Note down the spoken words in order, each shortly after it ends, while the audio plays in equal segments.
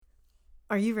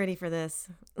Are you ready for this?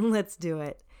 Let's do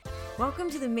it. Welcome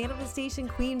to the Manifestation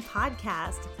Queen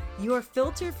podcast, your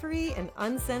filter-free and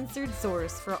uncensored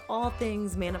source for all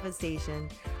things manifestation.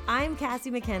 I'm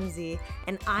Cassie McKenzie,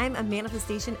 and I'm a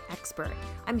manifestation expert.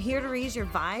 I'm here to raise your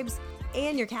vibes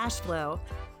and your cash flow.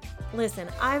 Listen,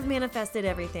 I've manifested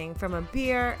everything from a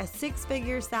beer, a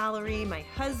six-figure salary, my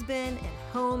husband,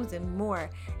 and homes, and more.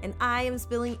 And I am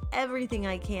spilling everything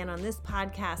I can on this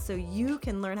podcast so you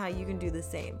can learn how you can do the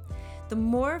same. The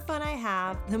more fun I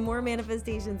have, the more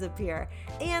manifestations appear,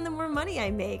 and the more money I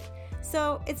make.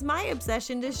 So it's my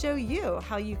obsession to show you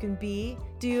how you can be,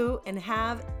 do, and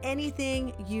have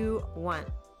anything you want.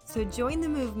 So join the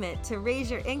movement to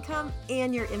raise your income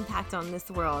and your impact on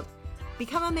this world.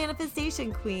 Become a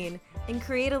manifestation queen and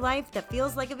create a life that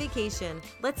feels like a vacation.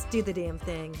 Let's do the damn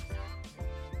thing.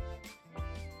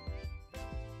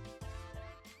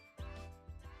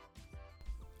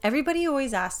 Everybody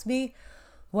always asks me,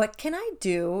 what can I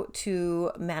do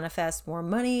to manifest more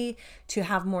money, to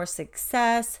have more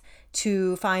success,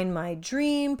 to find my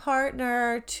dream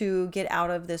partner, to get out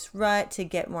of this rut, to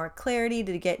get more clarity,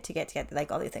 to get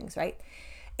like all these things, right?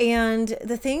 And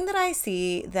the thing that I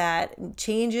see that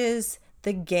changes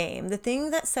the game, the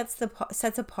thing that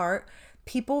sets apart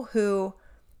people who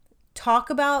talk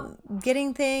about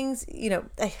getting things,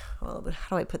 how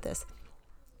do I put this?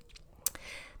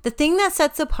 The thing that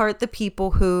sets apart the people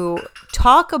who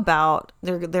talk about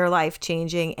their life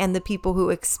changing and the people who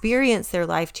experience their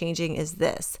life changing is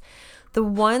this. The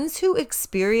ones who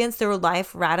experience their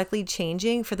life radically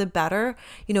changing for the better,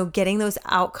 getting those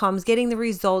outcomes, getting the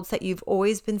results that you've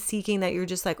always been seeking, that you're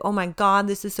just like, oh my God,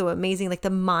 this is so amazing. Like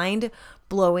the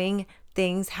mind-blowing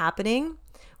things happening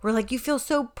where like you feel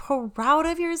so proud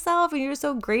of yourself and you're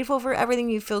so grateful for everything.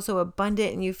 You feel so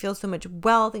abundant and you feel so much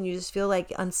wealth and you just feel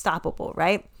like unstoppable,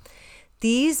 right?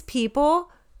 These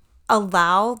people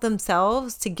allow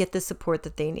themselves to get the support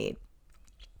that they need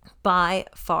by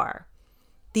far.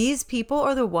 These people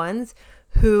are the ones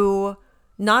who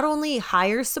not only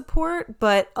hire support,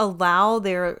 but allow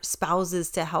their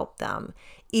spouses to help them,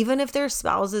 even if their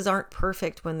spouses aren't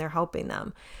perfect when they're helping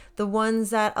them. The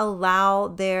ones that allow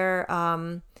their,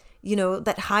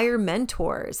 that hire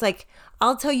mentors. Like,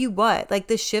 I'll tell you what, like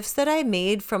the shifts that I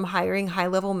made from hiring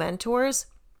high-level mentors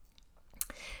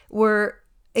were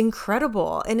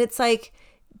incredible. And it's like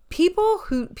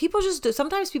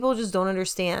sometimes people just don't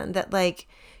understand that like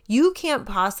you can't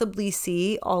possibly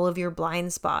see all of your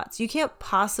blind spots. You can't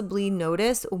possibly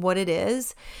notice what it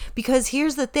is, because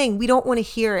here's the thing, we don't want to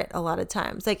hear it a lot of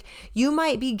times. Like you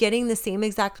might be getting the same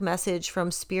exact message from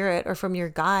spirit or from your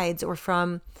guides or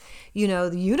from,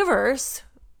 the universe,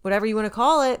 whatever you want to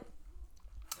call it.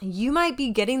 You might be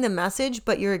getting the message,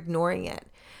 but you're ignoring it.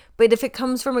 But if it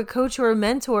comes from a coach or a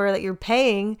mentor that you're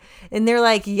paying and they're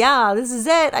like, yeah, this is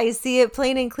it, I see it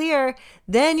plain and clear,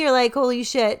 then you're like, holy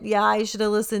shit, yeah, I should have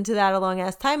listened to that a long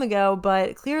ass time ago.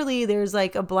 But clearly there's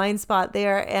like a blind spot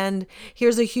there. And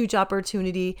here's a huge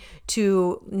opportunity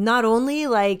to not only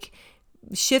like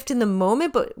shift in the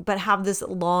moment, but have this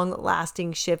long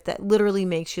lasting shift that literally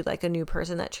makes you like a new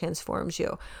person, that transforms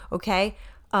you. Okay.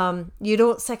 You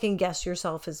don't second guess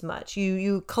yourself as much.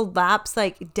 You collapse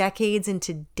like decades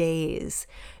into days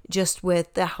just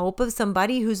with the help of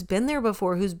somebody who's been there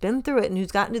before, who's been through it and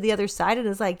who's gotten to the other side and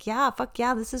is like, yeah, fuck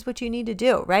yeah, this is what you need to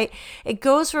do, right? It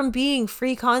goes from being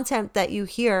free content that you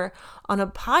hear on a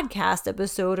podcast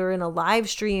episode or in a live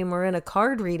stream or in a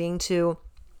card reading to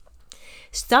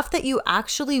stuff that you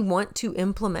actually want to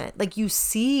implement. Like you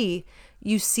see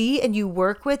and you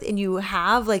work with and you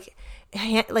have like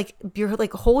you're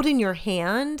like holding your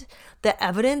hand the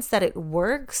evidence that it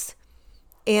works.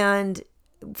 And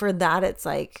for that, it's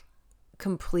like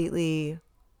completely,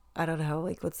 I don't know,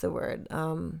 like what's the word?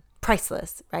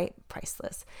 Priceless, right?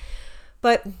 Priceless.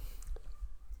 But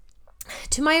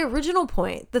to my original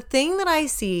point, the thing that I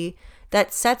see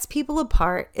that sets people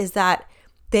apart is that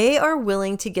they are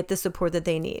willing to get the support that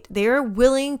they need. They are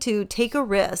willing to take a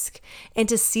risk and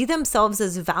to see themselves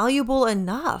as valuable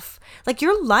enough. Like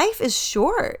your life is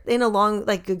short in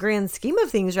a grand scheme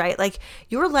of things, right? Like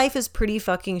your life is pretty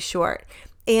fucking short.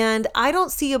 And I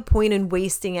don't see a point in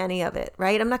wasting any of it,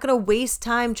 right? I'm not going to waste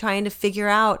time trying to figure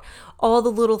out all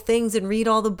the little things and read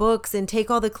all the books and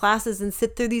take all the classes and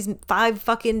sit through these 5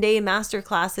 fucking day master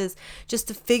classes just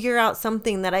to figure out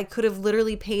something that I could have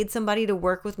literally paid somebody to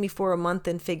work with me for a month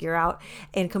and figure out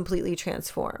and completely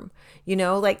transform.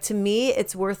 Like to me,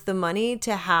 it's worth the money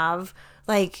to have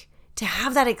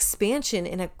that expansion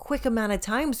in a quick amount of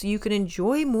time so you can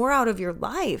enjoy more out of your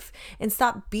life and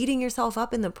stop beating yourself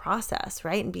up in the process,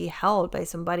 right? And be held by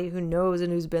somebody who knows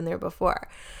and who's been there before.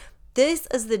 This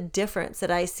is the difference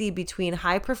that I see between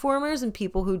high performers and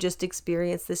people who just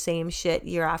experience the same shit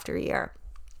year after year.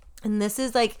 And this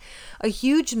is like a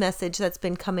huge message that's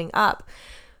been coming up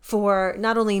for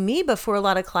not only me, but for a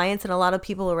lot of clients and a lot of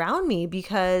people around me,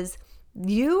 because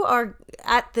you are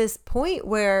at this point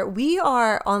where we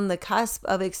are on the cusp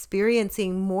of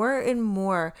experiencing more and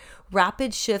more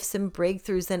rapid shifts and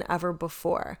breakthroughs than ever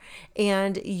before.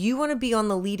 And you want to be on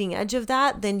the leading edge of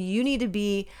that, then you need to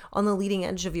be on the leading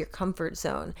edge of your comfort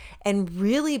zone and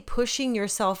really pushing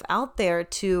yourself out there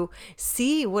to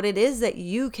see what it is that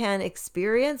you can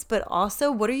experience, but also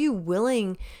what are you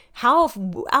willing, how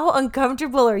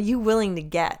uncomfortable are you willing to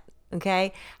get?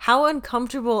 Okay. How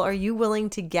uncomfortable are you willing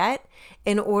to get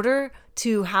in order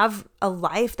to have a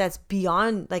life that's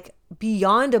beyond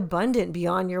abundant,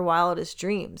 beyond your wildest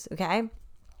dreams? Okay.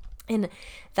 And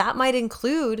that might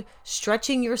include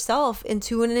stretching yourself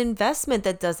into an investment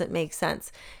that doesn't make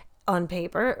sense on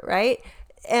paper, right?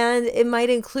 And it might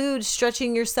include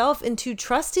stretching yourself into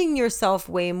trusting yourself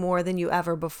way more than you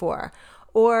ever before.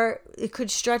 Or it could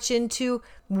stretch into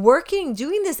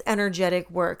doing this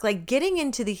energetic work, like getting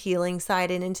into the healing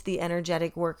side and into the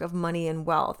energetic work of money and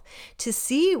wealth to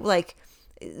see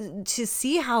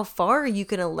how far you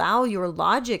can allow your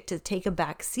logic to take a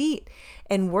back seat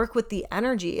and work with the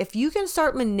energy. If you can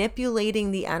start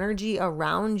manipulating the energy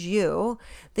around you,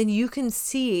 then you can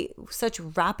see such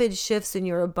rapid shifts in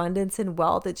your abundance and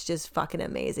wealth. It's just fucking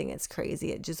amazing. It's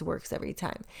crazy. It just works every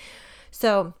time.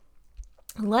 So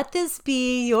let this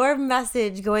be your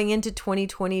message going into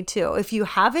 2022. If you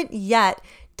haven't yet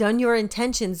done your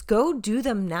intentions, go do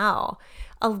them now.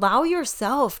 Allow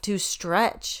yourself to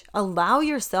stretch. Allow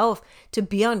yourself to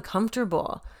be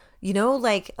uncomfortable.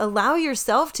 Allow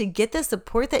yourself to get the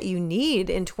support that you need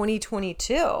in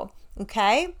 2022.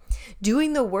 Okay?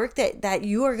 Doing the work that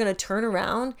you are going to turn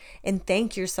around and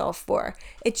thank yourself for.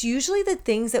 It's usually the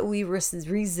things that we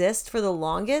resist for the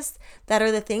longest that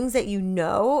are the things that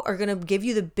are going to give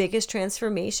you the biggest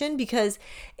transformation, because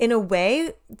in a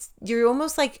way, you're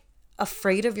almost like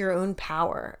afraid of your own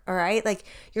power. All right. Like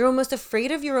you're almost afraid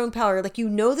of your own power. Like,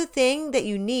 the thing that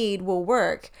you need will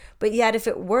work, but yet if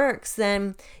it works,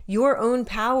 then your own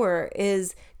power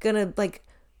is going to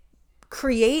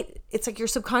it's like your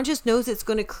subconscious knows it's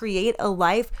going to create a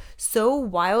life so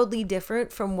wildly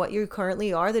different from what you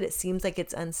currently are that it seems like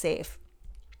it's unsafe.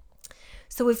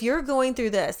 So if you're going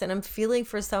through this, and I'm feeling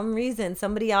for some reason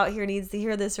somebody out here needs to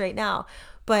hear this right now,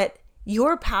 but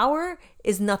your power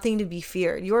is nothing to be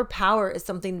feared. Your power is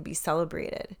something to be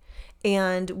celebrated.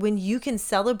 And when you can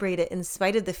celebrate it in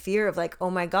spite of the fear of oh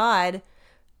my God,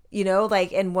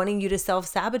 and wanting you to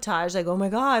self-sabotage, oh my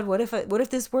God, what if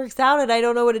this works out and I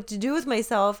don't know what to do with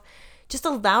myself? Just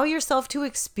allow yourself to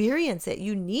experience it.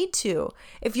 You need to.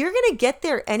 If you're going to get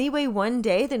there anyway one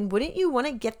day, then wouldn't you want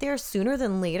to get there sooner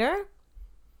than later?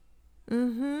 So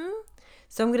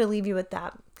I'm going to leave you with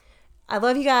that. I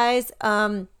love you guys.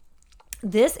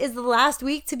 This is the last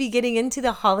week to be getting into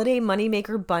the Holiday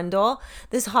Moneymaker Bundle.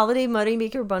 This Holiday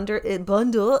Moneymaker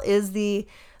bundle is the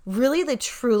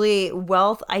truly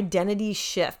wealth identity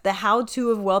shift, the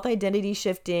how-to of wealth identity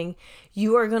shifting.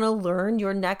 You are going to learn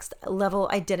your next level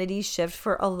identity shift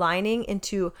for aligning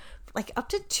into up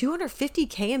to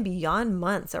 250K and beyond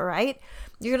months. All right.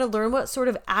 You're going to learn what sort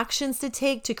of actions to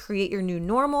take to create your new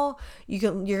normal. You're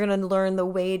going to learn the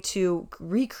way to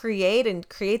recreate and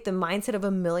create the mindset of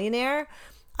a millionaire.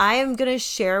 I am going to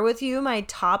share with you my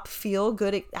top feel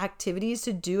good activities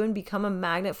to do and become a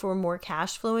magnet for more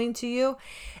cash flowing to you.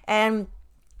 And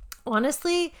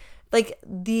honestly,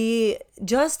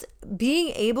 just being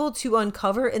able to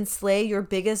uncover and slay your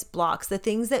biggest blocks, the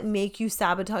things that make you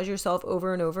sabotage yourself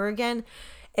over and over again.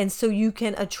 And so you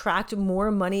can attract more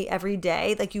money every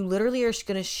day. You literally are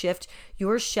going to shift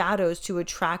your shadows to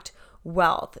attract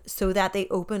wealth so that they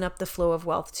open up the flow of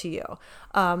wealth to you.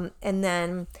 And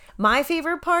then my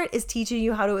favorite part is teaching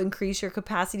you how to increase your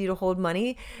capacity to hold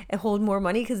money and hold more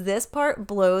money, because this part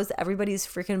blows everybody's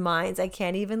freaking minds. I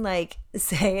can't even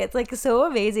say it. It's so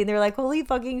amazing. They're like, holy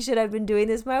fucking shit, I've been doing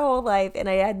this my whole life and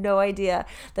I had no idea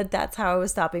that that's how I was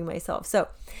stopping myself. So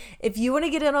if you want to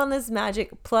get in on this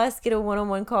magic plus get a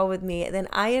one-on-one call with me, then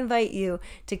I invite you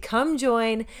to come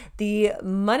join the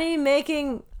Money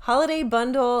Making Holiday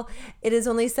Bundle. It is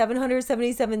only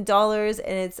 $777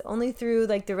 and it's only through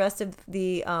the rest of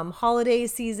the holiday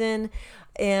season,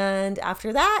 and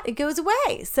after that it goes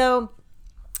away. So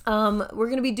We're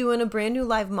going to be doing a brand new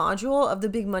live module of the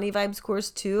Big Money Vibes course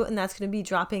too, and that's going to be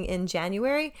dropping in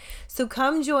January. So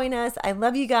come join us. I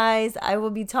love you guys. I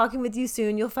will be talking with you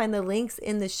soon. You'll find the links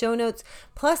in the show notes,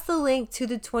 plus the link to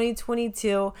the 2022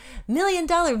 $1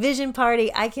 Million Vision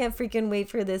Party. I can't freaking wait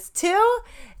for this too.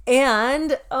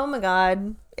 And oh my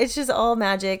God, it's just all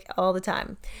magic all the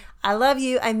time. I love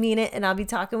you. I mean it. And I'll be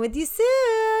talking with you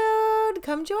soon.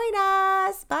 Come join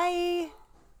us. Bye.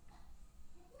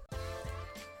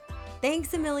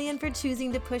 Thanks a million for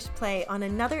choosing to push play on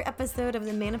another episode of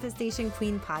the Manifestation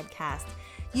Queen podcast.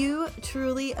 You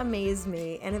truly amaze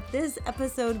me. And if this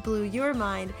episode blew your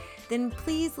mind, then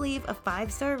please leave a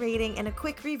 5-star rating and a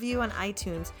quick review on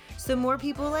iTunes so more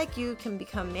people like you can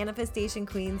become manifestation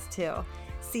queens too.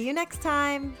 See you next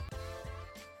time.